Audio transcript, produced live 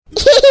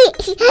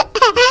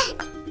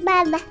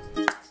Mama.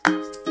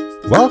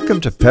 Welcome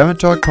to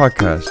Parent Talk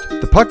Podcast,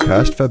 the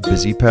podcast for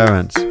busy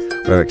parents,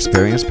 where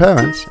experienced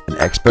parents and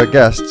expert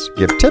guests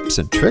give tips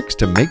and tricks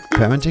to make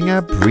parenting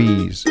a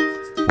breeze.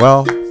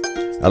 Well,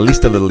 at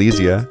least a little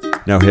easier.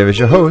 Now here is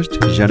your host,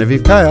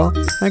 Genevieve Kyle,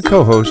 and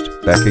co-host,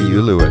 Becca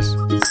U. Lewis.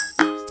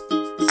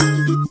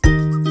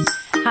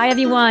 Hi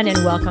everyone,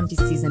 and welcome to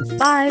season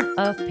 5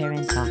 of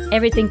Parent Talk,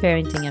 everything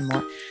parenting and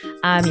more.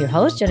 I'm your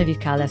host, Genevieve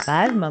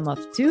Kyle, mom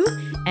of 2,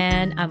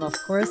 and I'm of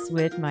course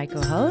with my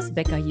co-host,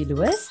 Becca U.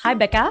 Lewis. Hi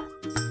Becca.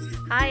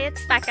 Hi,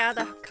 it's Becca,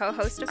 the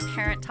co-host of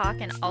Parent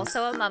Talk and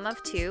also a mom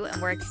of 2, and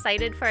we're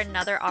excited for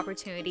another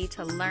opportunity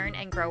to learn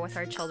and grow with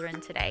our children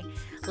today.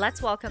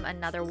 Let's welcome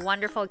another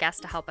wonderful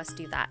guest to help us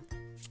do that.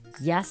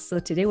 Yes, so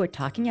today we're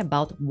talking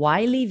about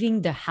why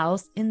leaving the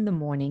house in the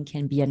morning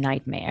can be a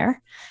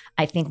nightmare.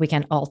 I think we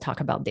can all talk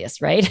about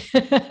this, right?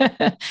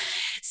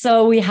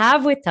 So we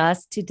have with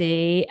us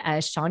today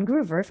Sean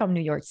Groover from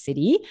New York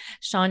City.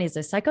 Sean is a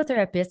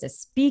psychotherapist, a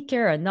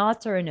speaker, an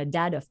author, and a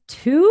dad of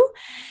 2.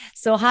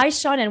 So hi,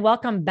 Sean, and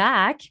welcome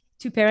back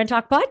to Parent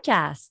Talk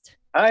Podcast.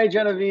 Hi,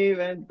 Genevieve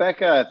and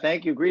Becca.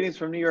 Thank you. Greetings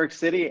from New York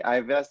City.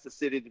 I've asked the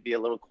city to be a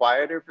little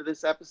quieter for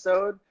this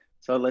episode,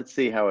 so let's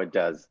see how it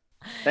does.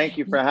 Thank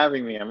you for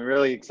having me. I'm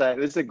really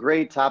excited. This is a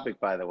great topic,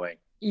 by the way.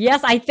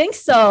 Yes, I think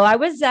so.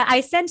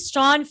 I sent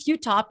Sean a few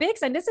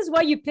topics, and this is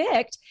what you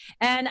picked.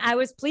 And I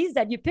was pleased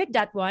that you picked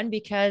that one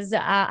because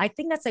I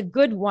think that's a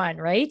good one,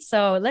 right?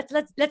 So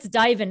let's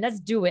dive in. Let's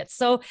do it.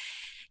 So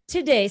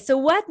today,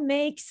 what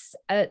makes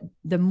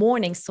the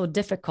morning so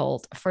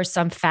difficult for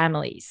some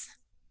families?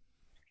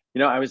 You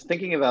know, I was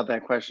thinking about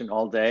that question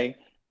all day,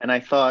 and I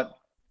thought,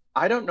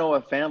 I don't know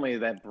a family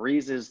that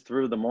breezes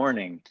through the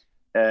morning.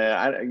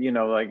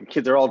 Like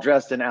kids are all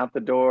dressed and out the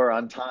door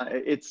on time.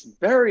 It's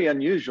very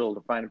unusual to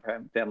find a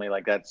family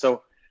like that.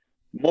 So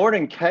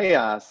morning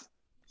chaos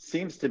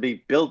seems to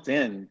be built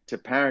in to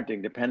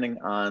parenting, depending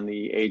on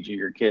the age of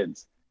your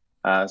kids.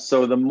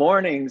 So the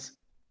mornings,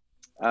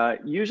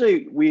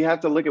 usually we have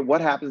to look at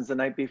what happens the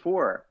night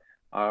before.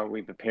 Are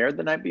we prepared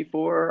the night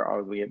before?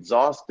 Are we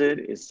exhausted?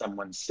 Is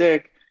someone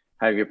sick?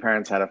 Have your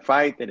parents had a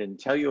fight they didn't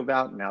tell you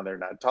about? Now they're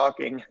not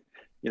talking.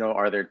 You know,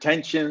 are there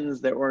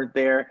tensions that weren't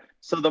there?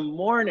 So the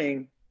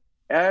morning,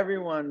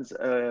 everyone's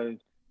their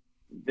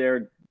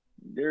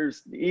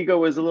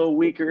ego is a little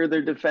weaker,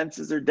 their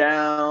defenses are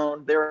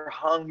down, they're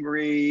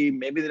hungry,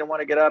 maybe they don't want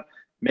to get up,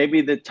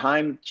 maybe the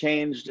time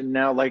changed and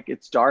now like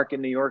it's dark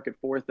in New York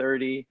at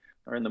 4:30,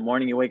 or in the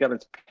morning you wake up,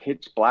 it's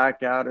pitch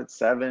black out at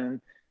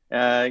 7.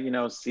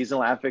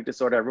 Seasonal affect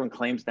disorder, everyone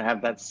claims to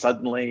have that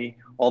suddenly.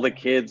 All the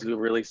kids who are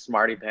really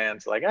smarty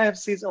pants, like, I have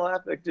seasonal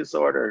affect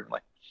disorder.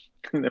 Like,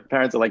 and their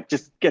parents are like,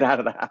 just get out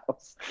of the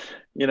house,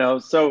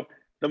 so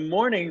the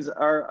mornings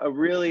are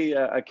really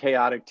a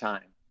chaotic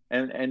time,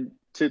 and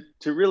to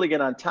really get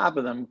on top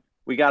of them,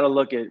 we got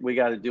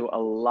to do a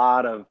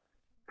lot of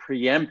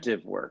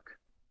preemptive work.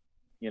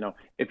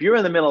 If you're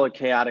in the middle of a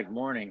chaotic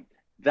morning,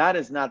 that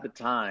is not the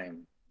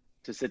time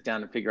to sit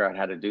down and figure out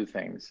how to do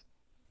things.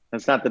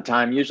 That's not the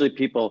time. Usually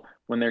people,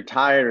 when they're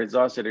tired or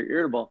exhausted or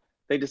irritable,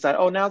 they decide,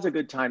 oh, now's a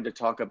good time to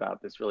talk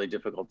about this really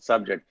difficult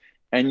subject,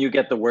 and you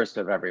get the worst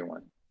of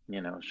everyone.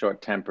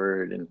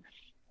 Short-tempered and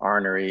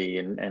ornery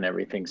and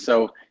everything.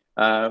 So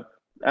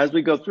as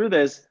we go through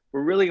this,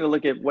 we're really going to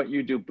look at what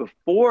you do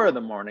before the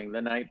morning,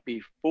 the night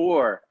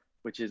before,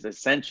 which is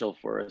essential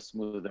for a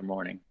smoother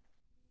morning.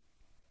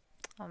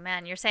 Oh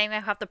man, you're saying I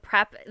have to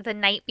prep the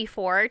night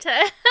before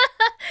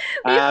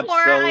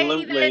I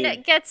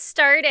even get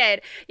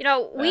started.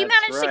 We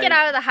managed to get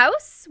out of the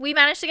house. We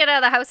managed to get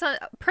out of the house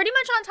pretty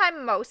much on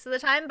time most of the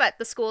time, but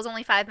the school's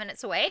only 5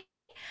 minutes away.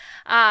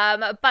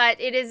 But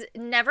it is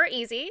never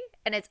easy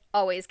and it's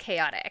always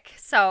chaotic.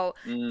 So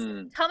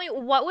tell me,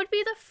 what would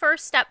be the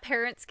first step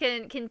parents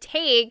can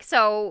take?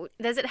 So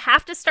does it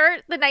have to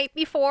start the night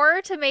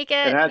before to make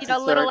it a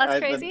little less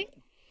crazy?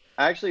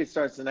 Actually, it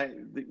starts the night.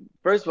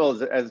 First of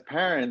all, as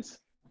parents,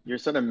 you're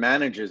sort of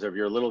managers of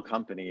your little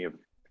company of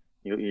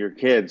your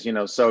kids,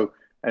 so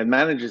and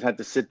managers have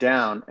to sit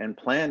down and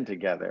plan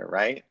together,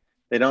 right?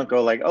 They don't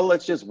go like, oh,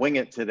 let's just wing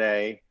it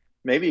today.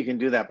 Maybe you can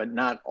do that, but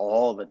not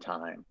all the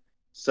time.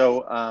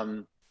 So,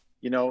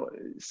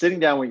 sitting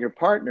down with your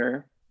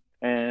partner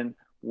and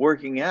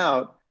working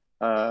out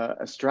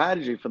a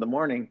strategy for the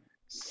morning.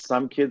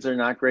 Some kids are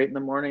not great in the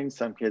morning.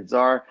 Some kids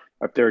are.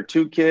 If there are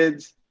 2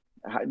 kids,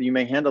 you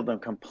may handle them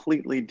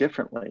completely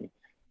differently.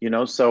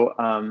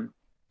 Example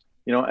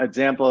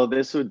of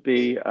this would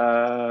be,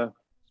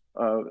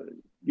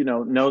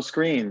 no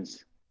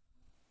screens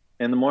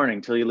in the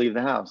morning till you leave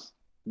the house.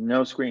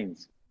 No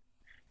screens.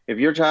 If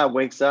your child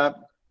wakes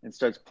up and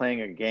starts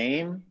playing a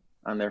game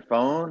on their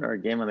phone or a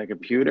game on their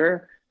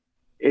computer,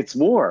 it's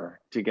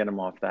war to get them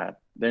off that.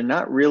 They're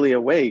not really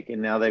awake,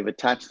 and now they've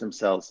attached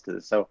themselves to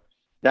this. So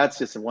that's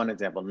just one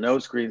example. No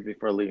screens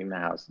before leaving the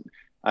house.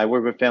 I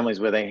work with families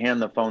where they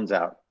hand the phones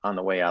out on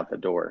the way out the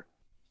door.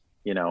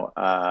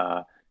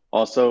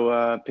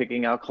 Also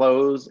picking out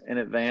clothes in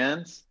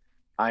advance.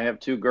 I have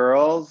 2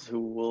 girls who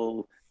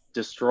will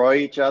destroy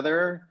each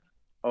other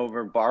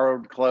over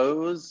borrowed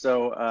clothes.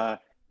 So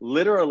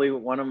literally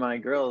one of my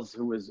girls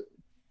who was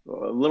a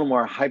little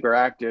more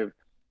hyperactive,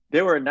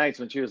 there were nights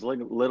when she was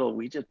little,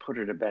 we just put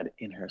her to bed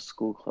in her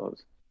school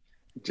clothes,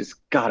 just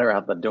got her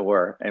out the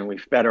door, and we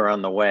fed her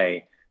on the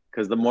way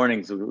because the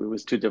mornings it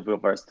was too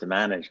difficult for us to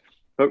manage.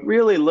 But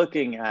really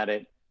looking at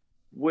it,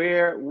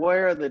 where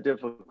are the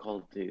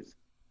difficulties?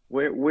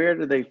 Where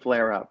do they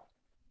flare up?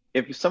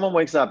 If someone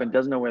wakes up and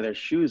doesn't know where their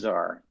shoes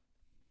are,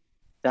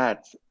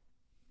 that's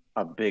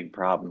a big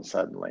problem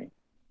suddenly.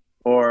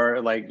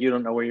 Or like you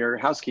don't know where your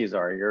house keys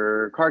are,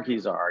 your car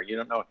keys are, you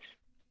don't know.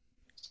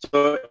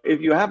 So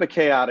if you have a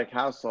chaotic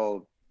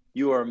household,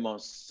 you are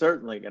most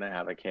certainly going to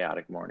have a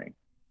chaotic morning.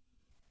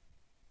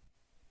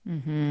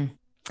 Mm-hmm.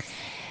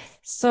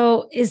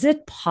 So is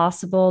it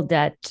possible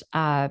that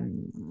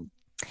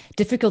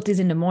difficulties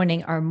in the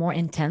morning are more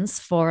intense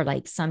for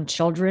like some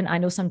children? I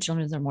know some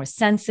children are more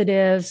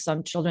sensitive,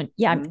 some children,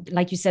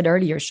 like you said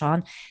earlier,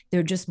 Sean,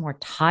 they're just more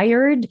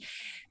tired.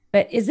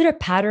 But is it a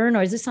pattern,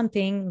 or is it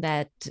something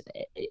that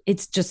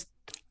it's just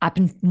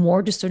happened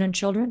more to certain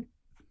children?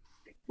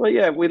 Well,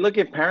 yeah, if we look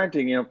at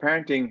parenting,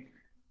 parenting,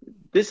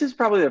 this is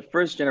probably the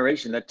first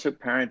generation that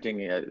took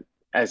parenting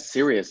as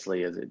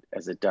seriously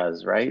as it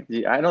does, right?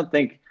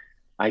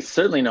 I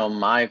certainly know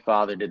my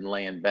father didn't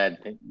lay in bed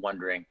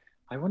wondering,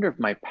 I wonder if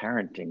my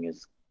parenting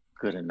is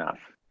good enough.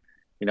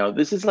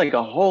 This is like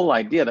a whole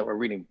idea that we're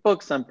reading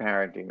books on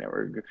parenting, that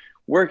we're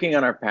working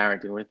on our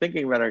parenting, we're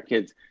thinking about our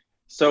kids.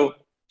 So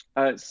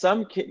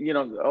some kids,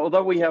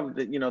 although we have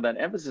that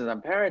emphasis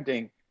on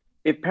parenting,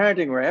 if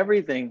parenting were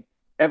everything,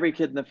 every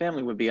kid in the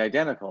family would be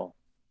identical,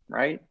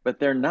 right? But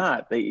they're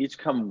not. They each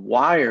come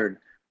wired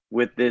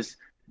with the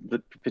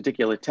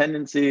particular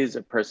tendencies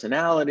of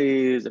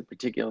personalities, a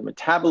particular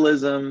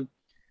metabolism.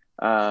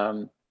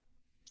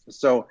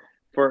 So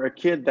for a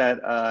kid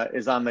that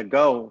is on the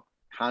go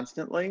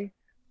constantly,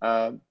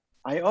 I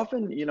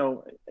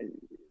often,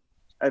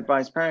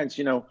 advise parents,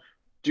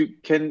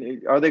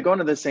 are they going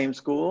to the same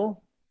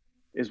school?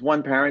 Is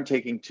one parent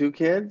taking two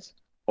kids,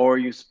 or are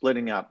you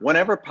splitting up?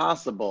 Whenever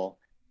possible,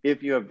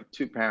 if you have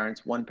two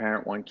parents, one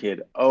parent, one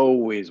kid,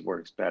 always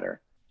works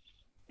better.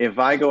 If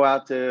I go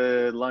out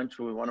to lunch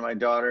with one of my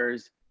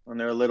daughters when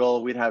they're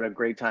little, we'd have a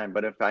great time.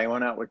 But if I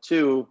went out with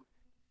two,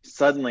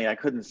 suddenly I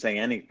couldn't say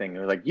anything. They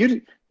were like,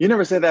 you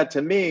never say that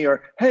to me,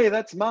 or hey,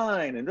 that's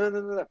mine.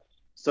 And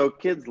so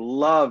kids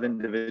love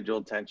individual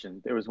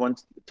attention. There was one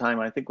time,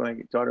 I think when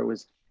my daughter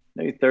was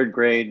maybe third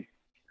grade,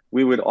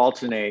 we would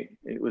alternate.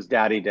 It was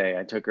daddy day.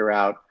 I took her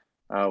out.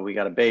 We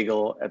got a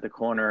bagel at the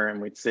corner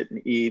and we'd sit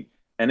and eat.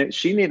 And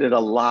she needed a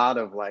lot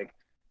of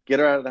get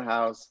her out of the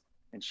house,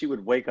 and she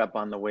would wake up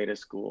on the way to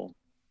school.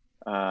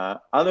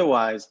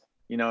 Otherwise,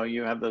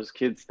 you have those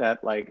kids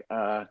that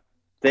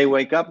they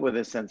wake up with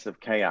a sense of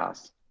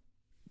chaos,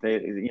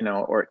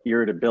 or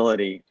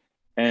irritability.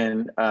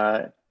 And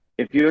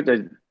if you have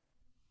to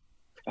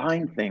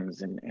find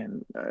things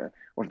or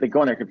if they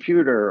go on their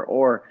computer,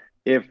 or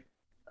if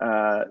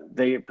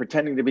they're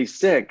pretending to be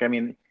sick, I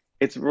mean,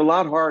 it's a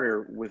lot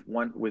harder with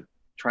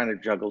trying to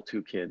juggle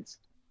two kids.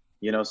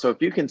 So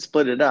if you can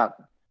split it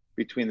up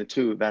between the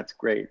two, that's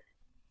great.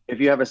 If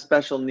you have a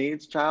special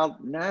needs child,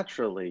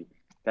 naturally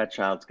that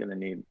child's going to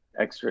need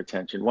extra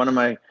attention. One of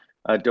my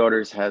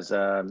daughters has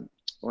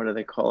what do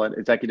they call it?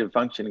 Executive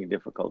functioning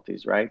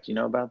difficulties, right? Do you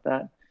know about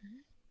that?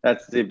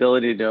 That's the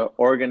ability to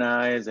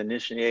organize,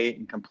 initiate,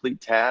 and complete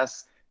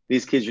tasks.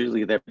 These kids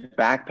usually, their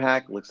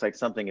backpack looks like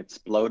something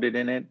exploded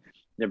in it.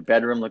 Their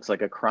bedroom looks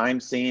like a crime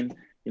scene.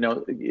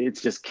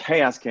 It's just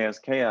chaos, chaos,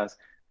 chaos.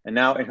 And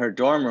now in her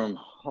dorm room,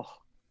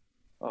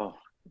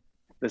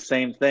 the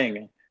same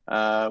thing.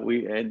 With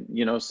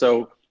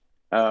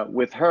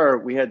her,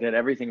 we had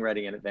everything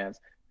ready in advance.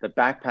 The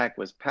backpack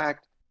was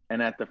packed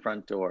and at the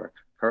front door.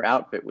 Her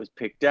outfit was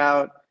picked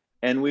out,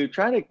 and we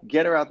tried to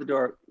get her out the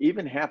door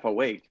even half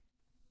awake,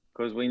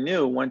 because we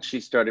knew once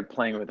she started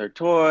playing with her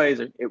toys,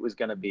 it was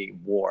going to be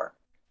war,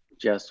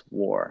 just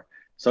war.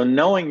 So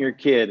knowing your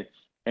kid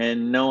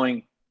and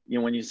knowing,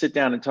 when you sit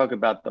down and talk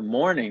about the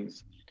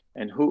mornings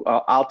and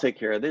I'll take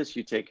care of this,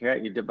 you take care of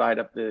it, you divide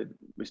up the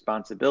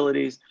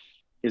responsibilities.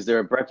 Is there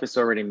a breakfast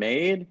already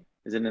made?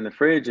 Is it in the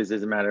fridge? Is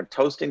it a matter of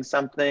toasting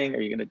something?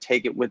 Are you going to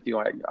take it with you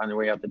on the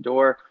way out the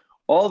door?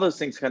 All those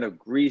things kind of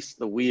grease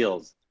the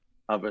wheels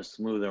of a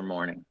smoother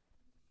morning.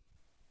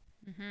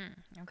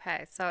 Mm-hmm.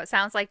 Okay, so it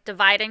sounds like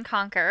divide and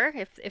conquer.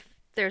 If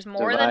there's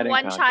more than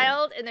one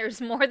child and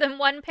there's more than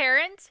one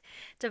parent,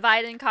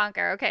 divide and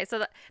conquer. Okay,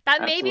 so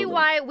that may be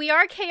why we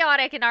are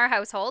chaotic in our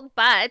household,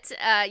 but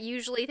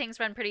usually things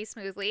run pretty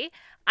smoothly.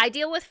 I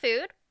deal with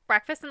food,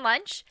 breakfast and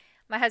lunch.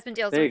 My husband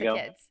deals with the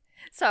kids.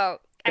 So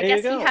I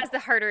guess he has the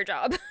harder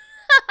job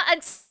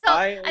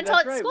until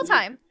it's school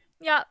time.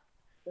 Yeah.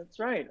 That's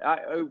right.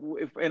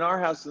 If in our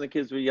house when the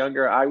kids were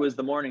younger, I was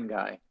the morning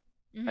guy.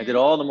 Mm-hmm. I did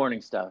all the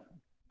morning stuff.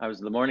 I was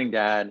the morning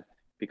dad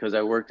because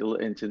I worked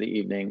into the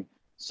evening.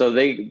 So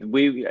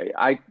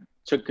I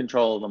took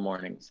control of the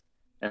mornings,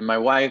 and my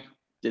wife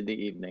did the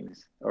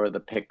evenings or the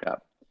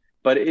pickup.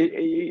 But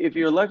if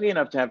you're lucky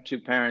enough to have two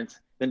parents,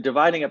 then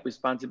dividing up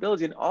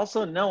responsibility and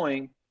also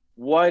knowing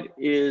what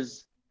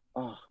is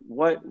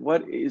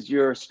what is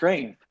your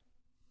strength,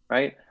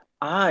 right?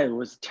 I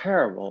was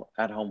terrible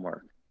at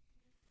homework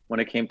when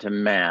it came to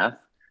math,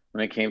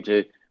 when it came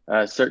to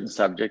certain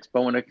subjects,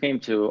 but when it came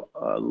to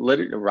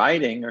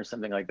writing or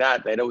something like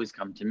that, they'd always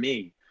come to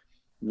me.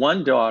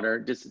 One daughter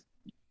just,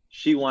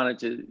 she wanted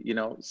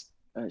to,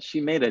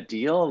 she made a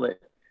deal that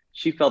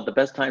she felt the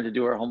best time to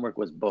do her homework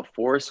was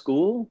before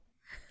school,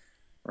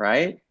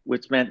 right?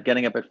 Which meant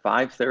getting up at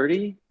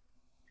 5:30.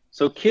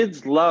 So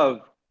kids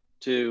love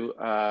to,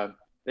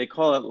 they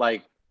call it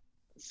like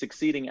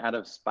succeeding out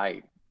of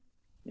spite,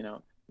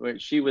 where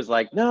she was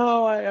like,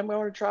 no, I'm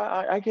going to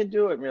try, I can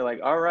do it. And we're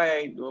like, all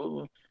right,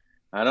 well,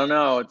 I don't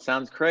know, it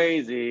sounds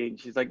crazy. And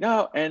she's like,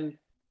 no. And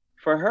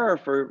for her,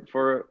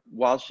 for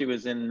while she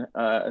was in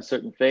a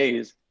certain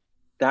phase,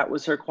 that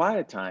was her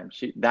quiet time.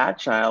 That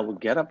child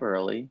would get up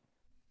early,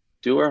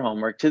 do her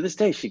homework. To this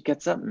day, she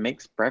gets up,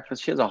 makes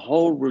breakfast. She has a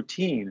whole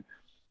routine.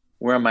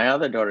 Where my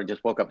other daughter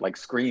just woke up like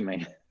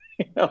screaming,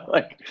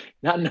 like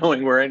not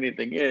knowing where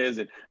anything is,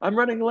 and I'm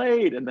running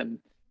late. And then,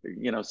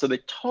 so they're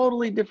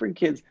totally different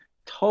kids,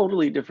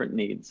 totally different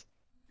needs.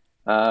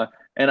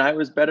 And I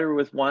was better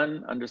with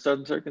one under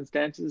certain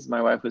circumstances.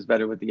 My wife was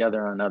better with the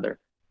other on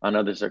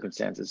other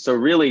circumstances. So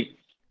really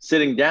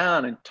sitting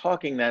down and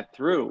talking that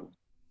through,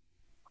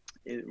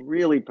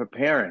 really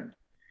preparing,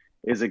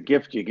 is a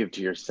gift you give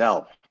to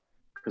yourself.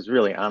 Because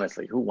really,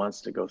 honestly, who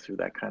wants to go through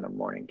that kind of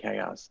morning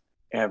chaos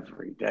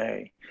every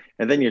day?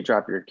 And then you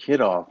drop your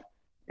kid off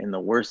in the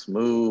worst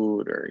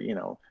mood, or,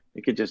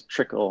 it could just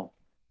trickle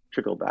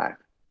back.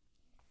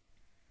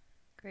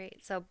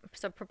 Great. So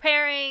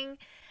preparing,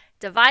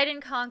 divide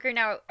and conquer.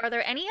 Now, are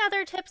there any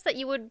other tips that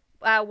you would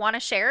want to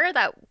share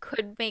that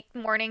could make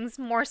mornings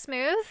more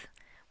smooth?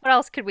 What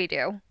else could we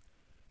do?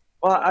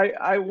 Well,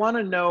 I want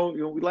to know,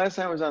 last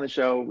time I was on the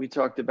show, we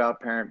talked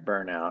about parent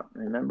burnout.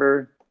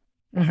 Remember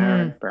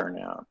parent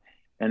burnout?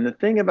 And the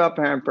thing about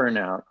parent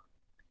burnout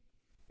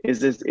is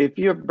this: if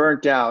you're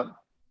burnt out,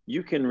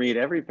 you can read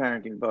every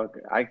parenting book.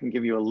 I can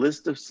give you a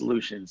list of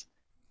solutions.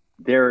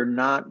 They're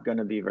not going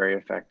to be very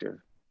effective.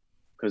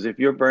 Because if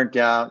you're burnt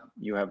out,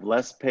 you have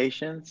less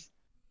patience,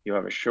 you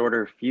have a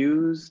shorter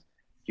fuse,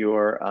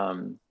 you're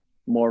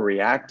more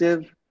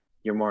reactive,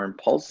 you're more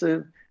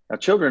impulsive. Now,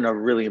 children are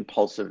really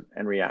impulsive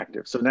and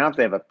reactive. So now if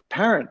they have a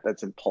parent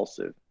that's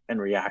impulsive and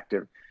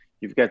reactive,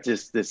 you've got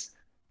this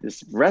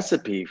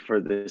recipe for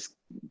this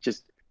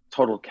just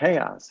total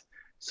chaos.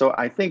 So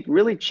I think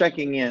really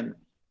checking in,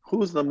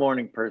 who's the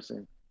morning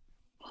person?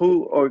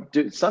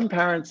 Some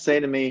parents say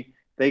to me,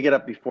 they get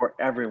up before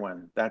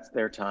everyone. That's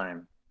their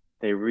time.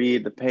 They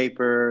read the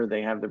paper,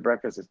 they have their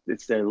breakfast.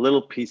 It's their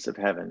little piece of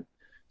heaven.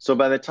 So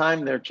by the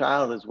time their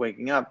child is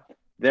waking up,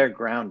 they're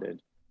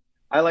grounded.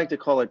 I like to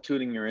call it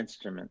tuning your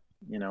instrument.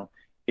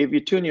 If you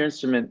tune your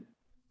instrument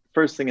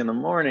first thing in the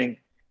morning,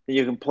 then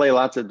you can play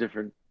lots of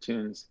different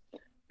tunes.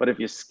 But if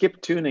you skip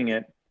tuning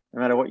it,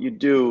 no matter what you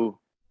do,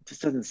 it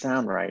just doesn't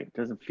sound right. It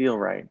doesn't feel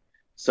right.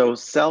 So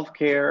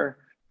self-care,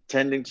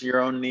 tending to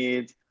your own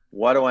needs.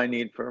 What do I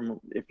need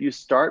if you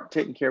start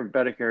taking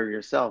better care of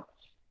yourself,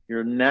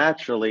 you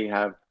naturally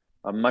have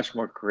a much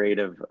more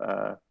creative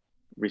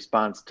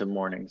response to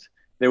mornings.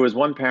 There was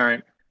one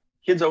parent,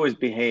 kids always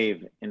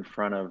behave in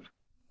front of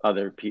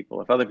other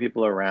people. If other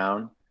people are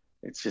around,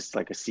 it's just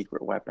like a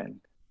secret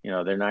weapon.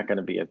 They're not going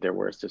to be at their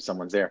worst if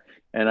someone's there.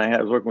 And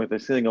I was working with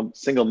a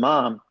single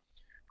mom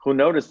who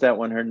noticed that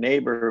when her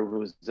neighbor, who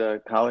was a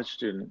college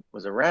student,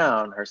 was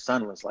around, her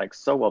son was like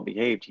so well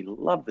behaved. He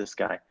loved this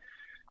guy.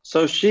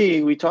 So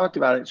we talked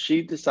about it.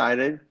 She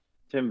decided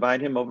to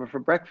invite him over for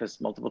breakfast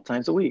multiple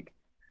times a week.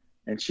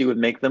 And she would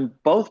make them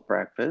both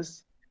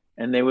breakfast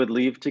and they would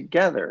leave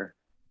together.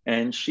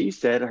 And she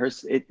said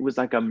it was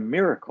like a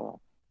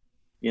miracle,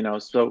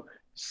 so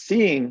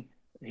seeing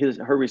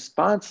her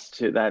response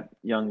to that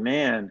young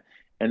man,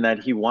 and that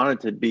he wanted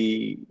to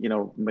be,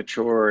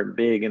 mature and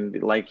big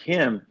and like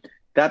him,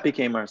 that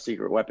became our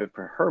secret weapon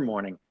for her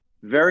morning,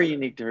 very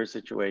unique to her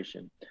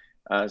situation.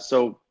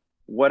 So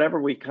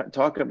whatever we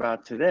talk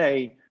about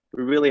today,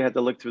 we really had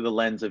to look through the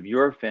lens of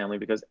your family,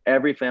 because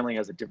every family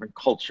has a different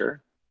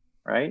culture,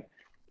 right?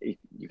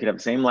 You could have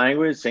the same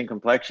language, same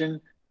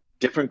complexion,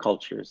 different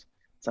cultures.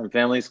 Some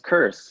families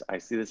curse. I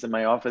see this in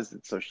my office.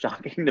 It's so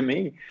shocking to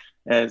me.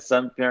 And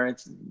some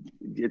parents,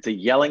 it's a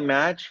yelling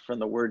match from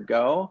the word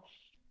go.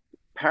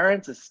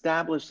 Parents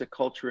establish a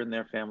culture in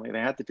their family. They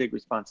have to take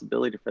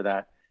responsibility for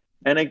that.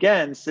 And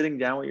again, sitting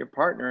down with your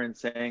partner and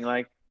saying,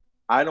 like,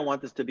 I don't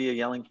want this to be a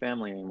yelling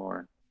family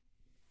anymore.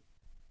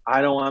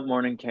 I don't want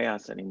morning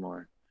chaos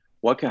anymore.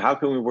 How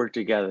can we work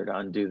together to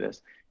undo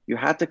this? You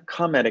have to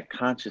come at it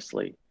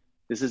consciously.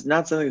 This is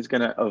not something that's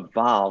going to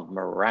evolve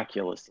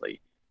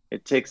miraculously.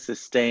 It takes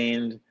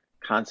sustained,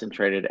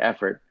 concentrated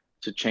effort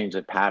to change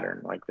a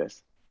pattern like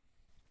this.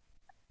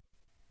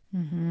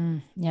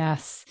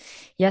 Yes.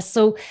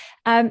 So,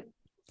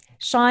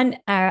 Sean,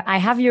 I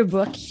have your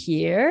book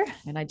here,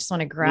 and I just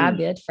want to grab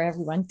it for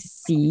everyone to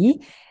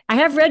see. I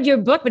have read your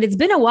book, but it's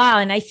been a while,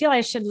 and I feel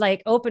I should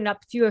open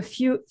up a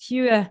few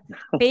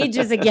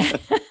pages again.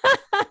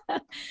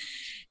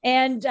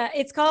 And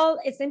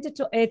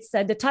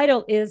the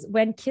title is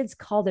When Kids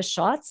Call the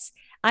Shots.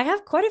 I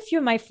have quite a few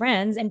of my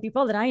friends and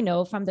people that I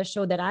know from the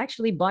show that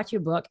actually bought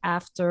your book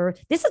after.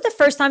 This is the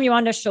first time you're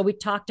on the show. We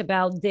talked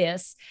about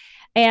this.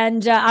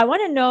 And I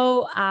want to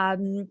know,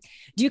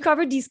 do you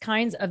cover these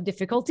kinds of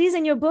difficulties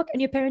in your book, in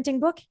your parenting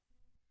book?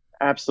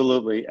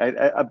 Absolutely.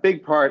 A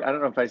big part, I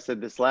don't know if I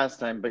said this last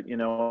time, but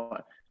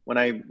when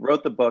I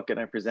wrote the book and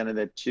I presented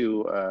it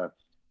to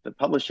the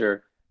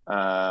publisher,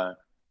 I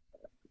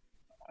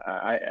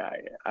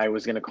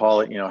was going to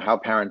call it, how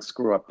parents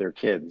screw up their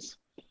kids.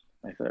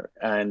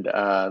 And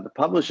the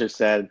publisher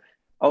said,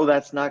 "Oh,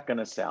 that's not going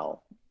to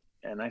sell."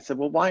 And I said,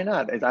 "Well, why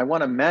not? I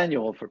want a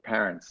manual for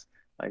parents,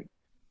 like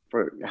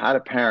for how to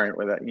parent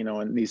with that,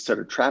 in these sort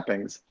of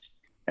trappings."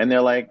 And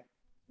they're like,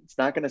 "It's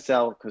not going to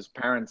sell because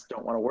parents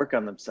don't want to work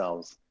on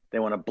themselves. They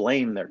want to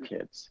blame their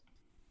kids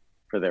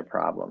for their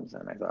problems."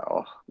 And I thought,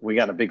 "Oh, we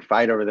got a big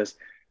fight over this."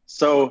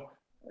 So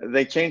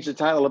they changed the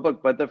title of the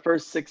book, but the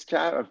first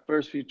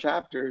few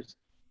chapters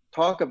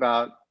talk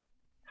about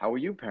how were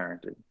you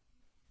parented?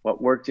 What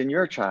worked in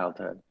your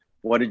childhood?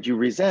 What did you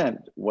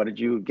resent? What did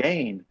you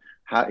gain?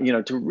 How,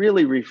 to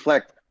really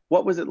reflect,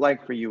 what was it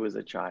like for you as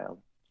a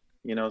child?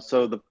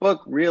 So the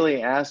book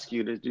really asks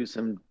you to do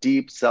some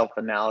deep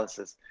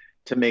self-analysis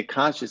to make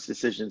conscious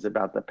decisions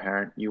about the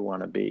parent you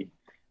want to be.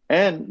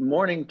 And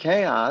mourning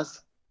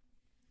chaos,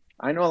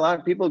 I know a lot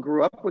of people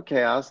grew up with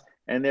chaos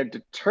and they're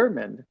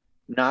determined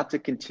not to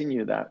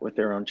continue that with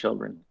their own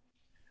children.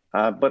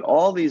 But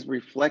all these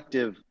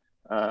reflective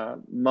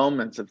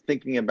moments of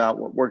thinking about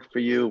what worked for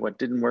you, what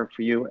didn't work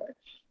for you.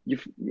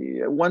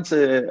 Once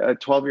a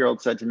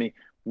 12-year-old said to me,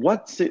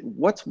 what's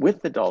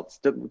with adults?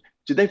 Do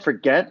they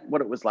forget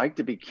what it was like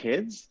to be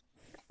kids?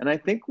 And I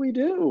think we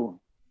do.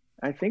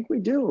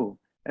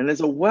 And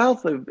there's a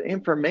wealth of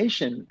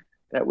information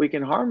that we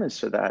can harness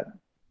for that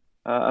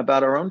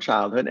about our own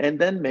childhood, and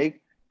then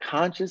make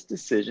conscious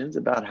decisions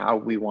about how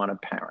we want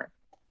to parent,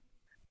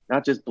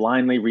 not just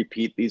blindly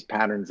repeat these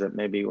patterns that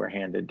maybe were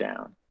handed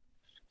down.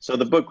 So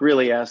the book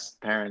really asks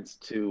parents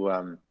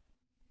to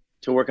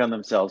work on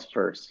themselves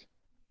first.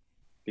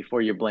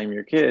 Before you blame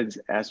your kids,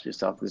 ask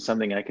yourself, is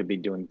something I could be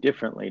doing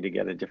differently to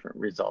get a different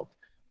result?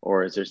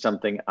 Or is there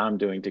something I'm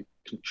doing to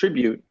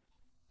contribute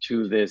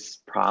to this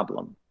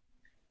problem?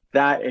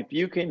 That if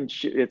you can,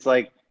 it's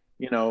like,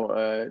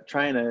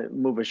 trying to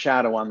move a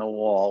shadow on the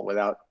wall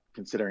without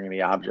considering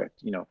the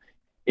object.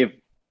 If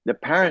the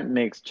parent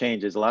makes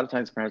changes, a lot of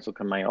times parents will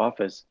come to my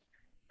office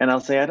and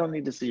I'll say, "I don't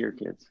need to see your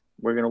kids.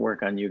 We're going to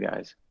work on you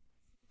guys."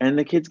 And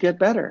the kids get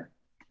better.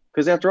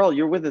 Because after all,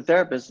 you're with the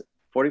therapist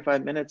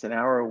 45 minutes, an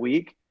hour a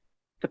week.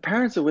 The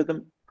parents are with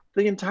them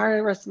the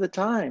entire rest of the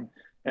time.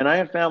 And I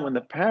have found when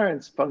the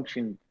parents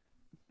function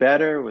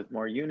better with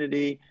more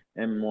unity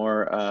and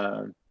more,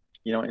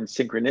 in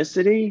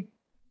synchronicity,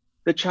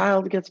 the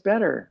child gets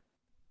better.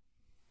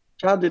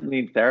 Child didn't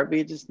need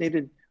therapy, it just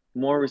needed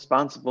more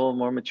responsible,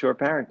 more mature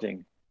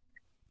parenting.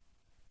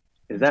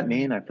 Is that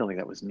mean? I feel like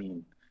that was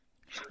mean.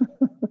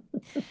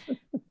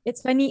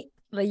 It's funny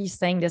that you're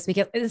saying this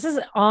because this is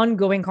an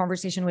ongoing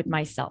conversation with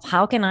myself.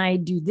 How can I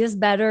do this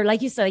better?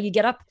 Like you said, you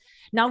get up.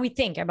 Now we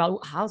think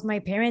about how's my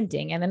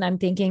parenting. And then I'm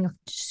thinking,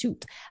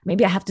 shoot,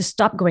 maybe I have to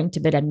stop going to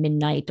bed at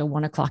midnight or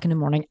 1 o'clock in the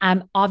morning.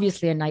 I'm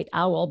obviously a night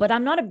owl, but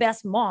I'm not a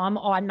best mom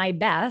or at my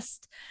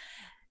best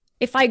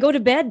if I go to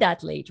bed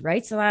that late,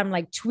 right? So I'm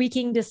like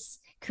tweaking this,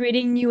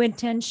 creating new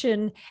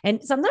intention.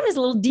 And sometimes it's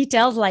little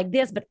details like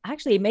this, but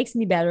actually it makes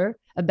me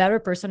a better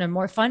person and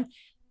more fun,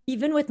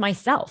 even with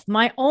myself,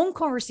 my own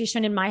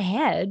conversation in my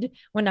head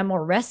when I'm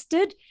more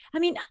rested. I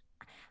mean,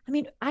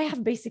 I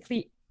have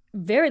basically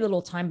very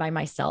little time by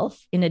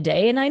myself in a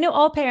day. And I know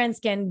all parents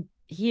can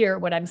hear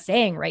what I'm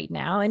saying right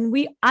now. And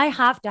I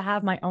have to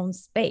have my own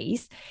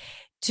space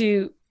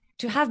to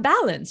have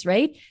balance,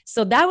 right?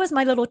 So that was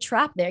my little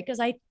trap there because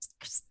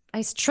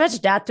I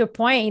stretched that to a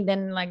point.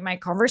 Then like my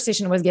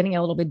conversation was getting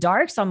a little bit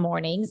dark some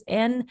mornings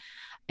and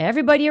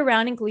everybody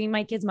around, including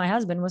my kids, my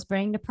husband, was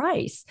paying the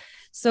price.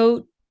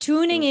 So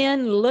tuning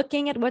in,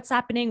 looking at what's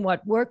happening,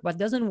 what worked, what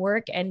doesn't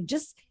work, and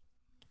just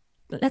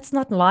let's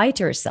not lie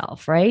to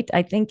ourselves, right?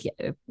 I think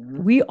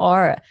we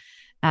are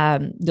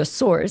the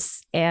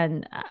source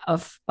and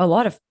of a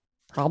lot of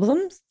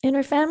problems in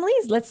our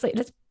families. I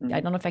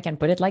don't know if I can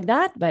put it like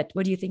that, but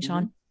what do you think,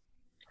 Sean?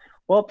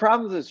 Well,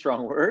 problem is a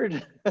strong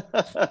word.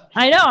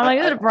 I know. I'm like,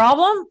 is it a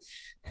problem?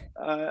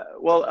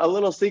 Well, a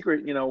little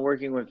secret,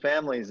 working with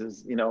families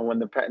is, when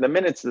the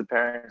minutes the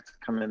parents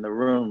come in the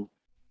room,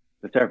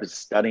 the therapist is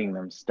studying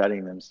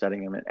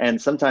them.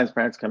 And sometimes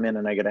parents come in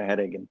and I get a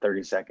headache in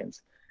 30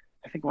 seconds.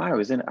 I think, wow,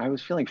 I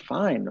was feeling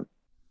fine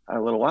a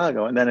little while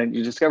ago. And then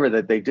you discover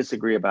that they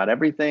disagree about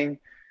everything.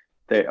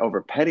 They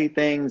over petty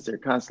things. They're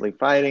constantly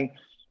fighting.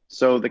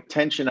 So the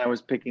tension I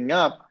was picking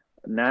up,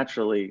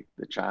 naturally,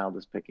 the child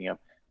is picking up.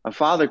 A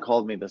father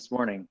called me this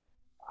morning.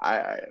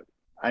 I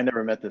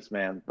never met this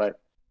man, but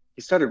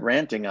he started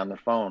ranting on the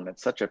phone at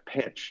such a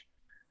pitch.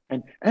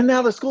 And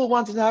now the school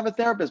wants to have a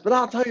therapist, but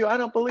I'll tell you, I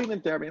don't believe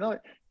in therapy.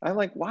 I'm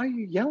like, why are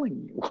you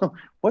yelling?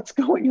 What's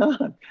going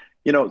on?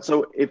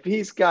 So if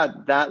he's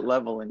got that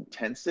level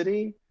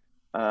intensity,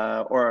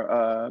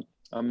 or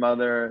a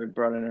mother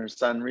brought in her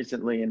son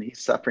recently and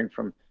he's suffering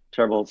from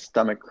terrible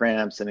stomach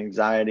cramps and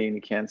anxiety and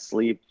he can't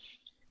sleep.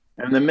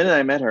 And the minute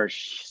I met her,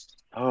 she's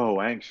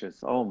so anxious.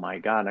 Oh my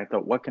God. I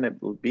thought, what can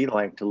it be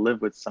like to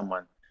live with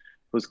someone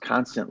who's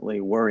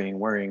constantly worrying,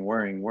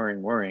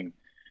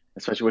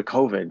 especially with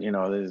COVID?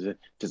 There's a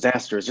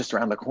disaster is just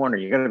around the corner.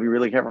 You got to be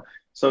really careful.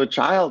 So a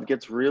child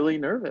gets really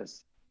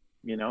nervous,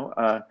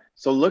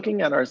 so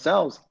looking at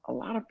ourselves, a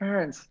lot of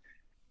parents,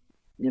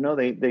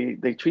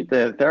 they treat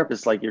the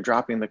therapist like you're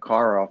dropping the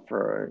car off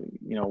for,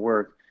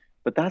 work,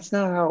 but that's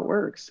not how it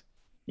works.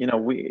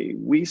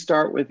 We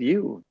start with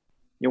you.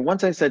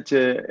 Once I said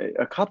to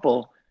a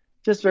couple,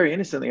 just very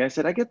innocently, I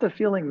said, I get the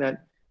feeling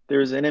that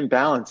there's an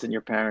imbalance in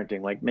your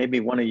parenting. Like maybe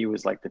one of you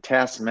is like the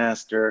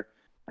taskmaster,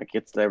 like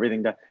gets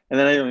everything done. And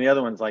then the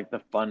other one's like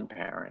the fun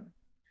parent.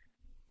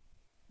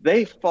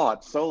 They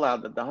fought so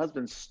loud that the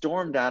husband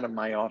stormed out of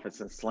my office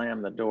and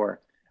slammed the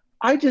door.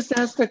 I just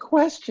asked a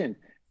question,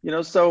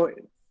 so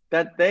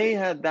that they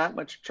had that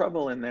much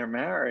trouble in their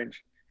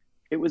marriage,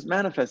 it was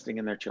manifesting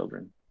in their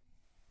children.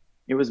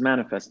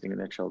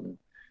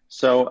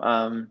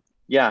 So,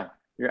 yeah,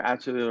 you're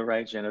absolutely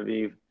right,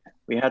 Genevieve.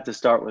 We had to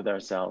start with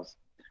ourselves.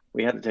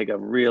 We had to take a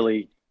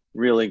really,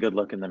 really good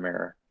look in the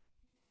mirror.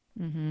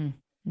 Mm-hmm.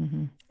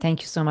 Mm-hmm.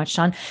 Thank you so much,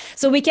 Sean.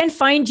 So we can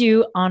find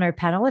you on our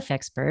Panel of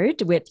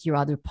Expert with your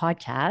other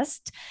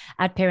podcast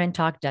at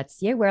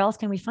parenttalk.ca. Where else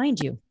can we find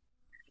you?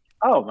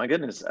 Oh, my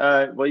goodness.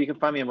 Well, you can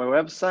find me on my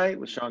website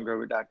with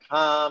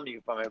SeanGrover.com. You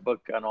can find my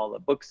book on all the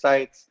book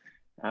sites,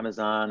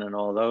 Amazon and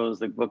all those.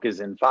 The book is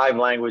in 5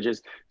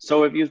 languages.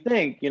 So if you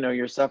think,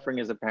 you're suffering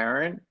as a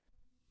parent,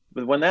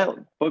 but when that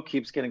book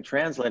keeps getting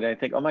translated, I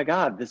think, oh my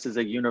God, this is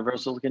a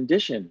universal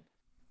condition,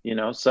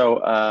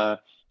 so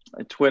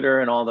Twitter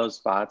and all those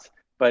spots.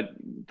 But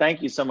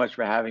thank you so much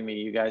for having me.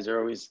 You guys are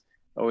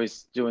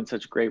always doing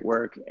such great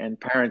work, and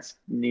parents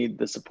need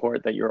the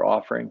support that you're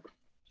offering.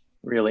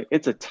 Really,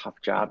 it's a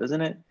tough job,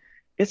 isn't it?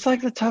 It's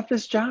like the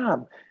toughest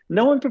job.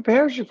 No one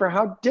prepares you for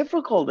how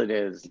difficult it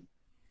is.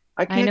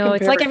 I know.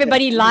 It's like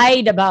everybody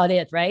lied about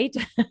it, right?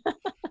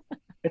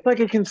 It's like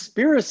a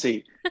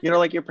conspiracy,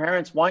 like your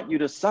parents want you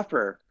to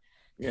suffer,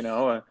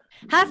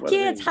 Have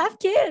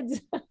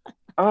kids.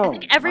 Oh,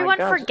 everyone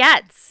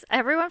forgets.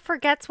 Everyone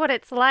forgets what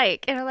it's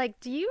like. And they're like,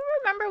 do you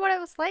remember what it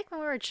was like when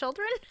we were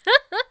children?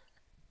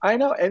 I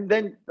know. And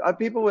then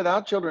people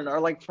without children are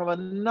like from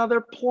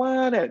another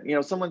planet.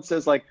 Someone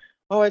says like,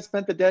 oh, I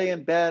spent the day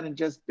in bed and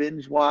just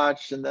binge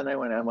watched. And then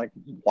I'm like,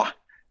 what?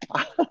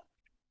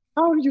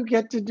 How do you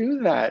get to do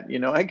that?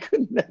 I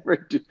could never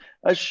do.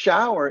 A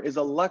shower is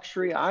a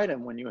luxury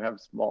item when you have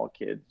small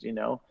kids,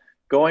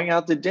 Going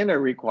out to dinner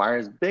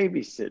requires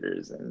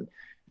babysitters and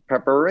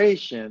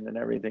preparation and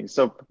everything.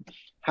 So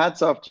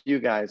hats off to you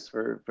guys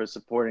for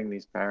supporting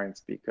these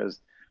parents, because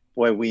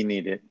boy, we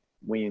need it.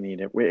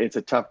 It's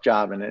a tough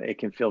job, and it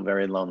can feel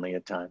very lonely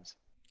at times.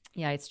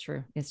 Yeah, it's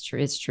true.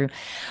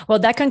 Well,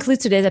 that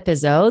concludes today's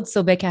episode.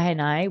 So Becca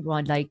and I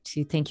would like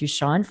to thank you,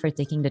 Sean, for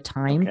taking the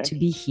time to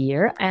be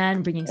here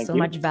and bringing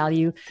much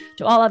value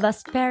to all of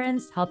us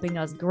parents, helping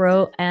us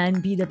grow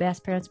and be the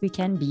best parents we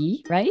can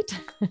be, right?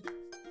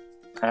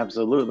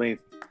 Absolutely.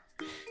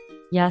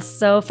 Yes.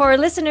 So for our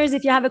listeners,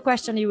 if you have a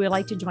question you would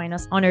like to join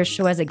us on our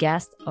show as a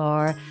guest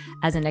or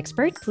as an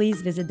expert,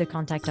 please visit the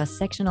Contact Us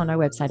section on our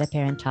website at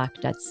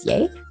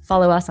parenttalk.ca.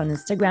 Follow us on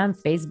Instagram,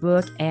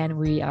 Facebook, and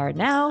we are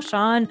now,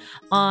 Sean,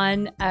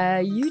 on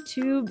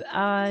YouTube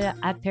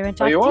at Parent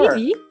Talk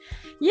TV.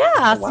 Yeah.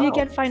 Oh, wow. So you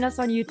can find us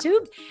on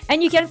YouTube,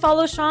 and you can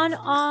follow Sean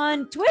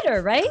on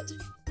Twitter, right?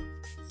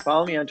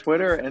 Follow me on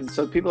Twitter. And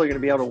so people are going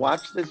to be able to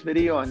watch this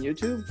video on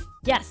YouTube?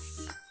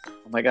 Yes.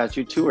 Oh my gosh,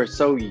 you two are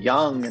so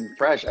young and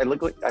fresh. I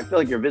feel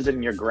like you're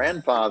visiting your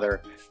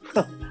grandfather.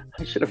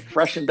 I should have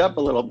freshened up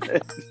a little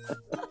bit.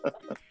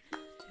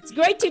 It's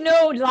great to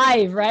know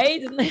live,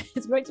 right?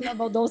 It's great to know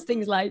about those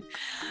things live.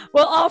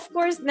 Well, of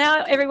course,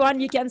 now everyone,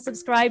 you can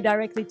subscribe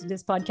directly to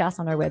this podcast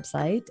on our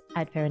website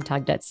at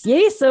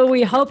parenttalk.ca. So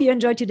we hope you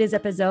enjoyed today's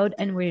episode,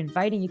 and we're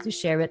inviting you to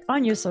share it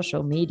on your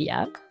social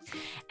media.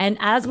 And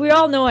as we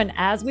all know, and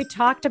as we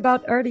talked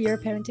about earlier,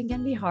 parenting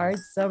can be hard.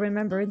 So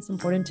remember, it's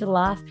important to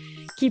laugh,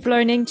 keep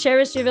learning,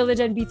 cherish your village,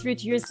 and be true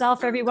to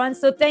yourself, everyone.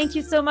 So thank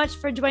you so much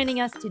for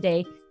joining us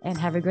today, and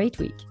have a great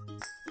week.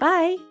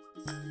 Bye.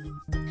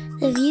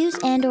 The views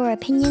and/or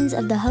opinions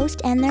of the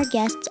host and their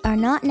guests are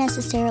not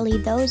necessarily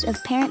those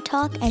of Parent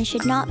Talk and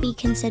should not be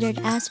considered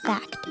as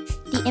fact.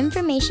 The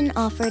information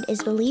offered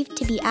is believed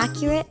to be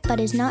accurate but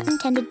is not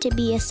intended to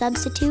be a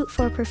substitute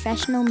for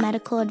professional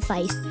medical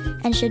advice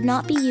and should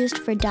not be used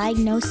for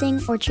diagnosing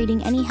or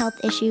treating any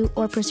health issue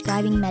or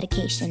prescribing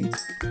medication.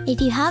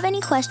 If you have any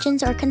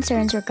questions or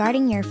concerns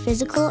regarding your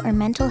physical or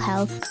mental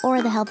health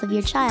or the health of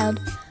your child,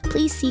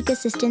 please seek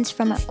assistance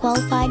from a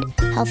qualified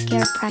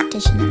healthcare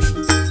practitioner.